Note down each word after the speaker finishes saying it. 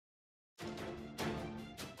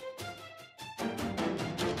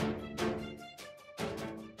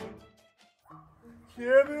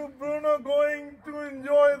Sheru Bruno going to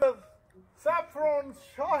enjoy the Saffron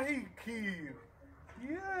Shahi Kheer.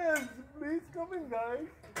 Yes, please come in, guys.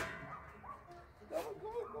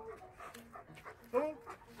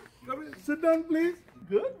 Come in. Sit down, please.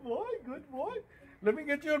 Good boy, good boy. Let me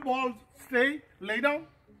get your balls. Stay. Lay down.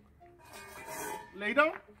 Lay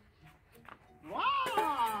down.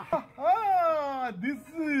 Wow!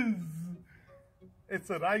 It's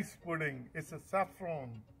a rice pudding. It's a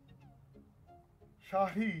saffron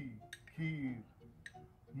Shahi Kheer.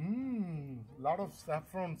 Lot of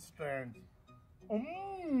saffron strands.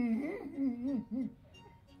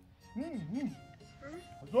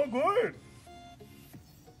 So good.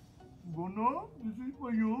 Bruno, this is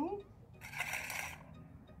for you.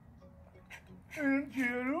 And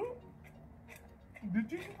Sheru,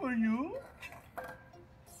 this is for you.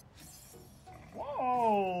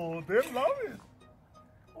 Wow, they love it.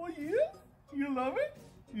 Oh yeah? You love it?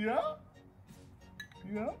 Yeah?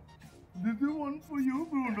 Yeah? This is one for you,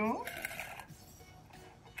 Bruno.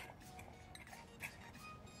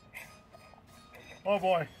 Oh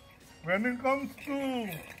boy, when it comes to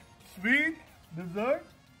sweet dessert,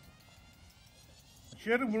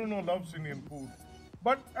 Sheru Bruno loves Indian food.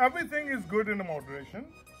 But everything is good in moderation.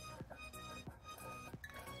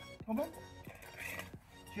 Come on.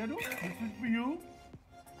 Sheru, this is for you.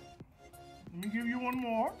 Let me give you one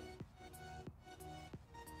more.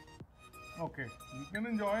 Okay, you can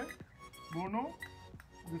enjoy it. Bruno,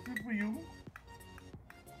 this is for you.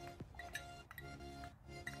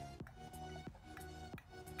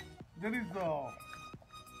 There is a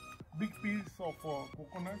big piece of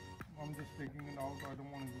coconut. I'm just taking it out. I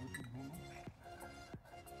don't want to give it to Bruno.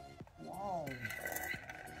 Wow.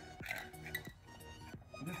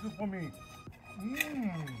 This is for me.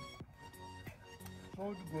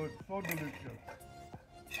 So good, so delicious.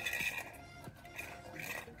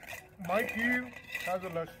 My kheer has a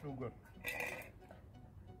less sugar.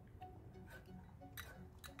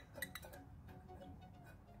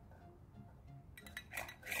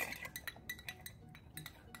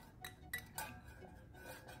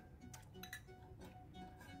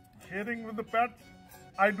 Sharing with the pets,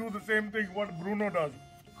 I do the same thing what Bruno does.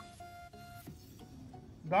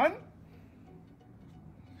 Done?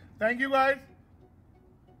 Thank you guys.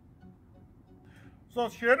 So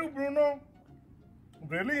Sheru Bruno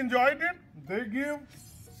really enjoyed it. They give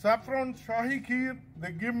Saffron Shahi Kheer,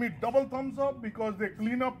 they give me double thumbs up because they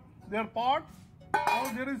clean up their parts.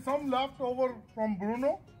 Now there is some left over from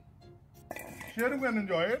Bruno. Sheru can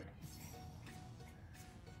enjoy it.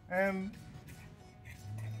 And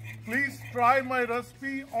please try my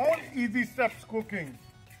recipe on Easy Steps Cooking.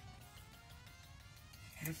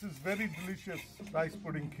 This is very delicious rice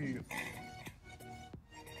pudding kheer.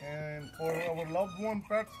 And for our loved one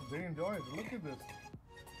pets, they enjoy it. Look at this.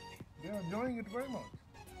 They are enjoying it very much.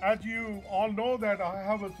 As you all know that I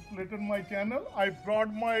have a split in my channel. I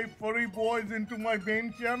brought my furry boys into my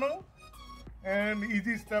main channel. And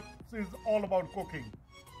Easy Steps is all about cooking.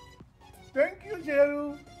 Thank you,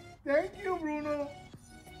 Sheru. Thank you, Bruno.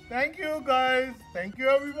 Thank you, guys. Thank you,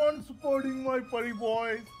 everyone, supporting my furry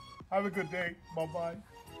boys. Have a good day. Bye-bye.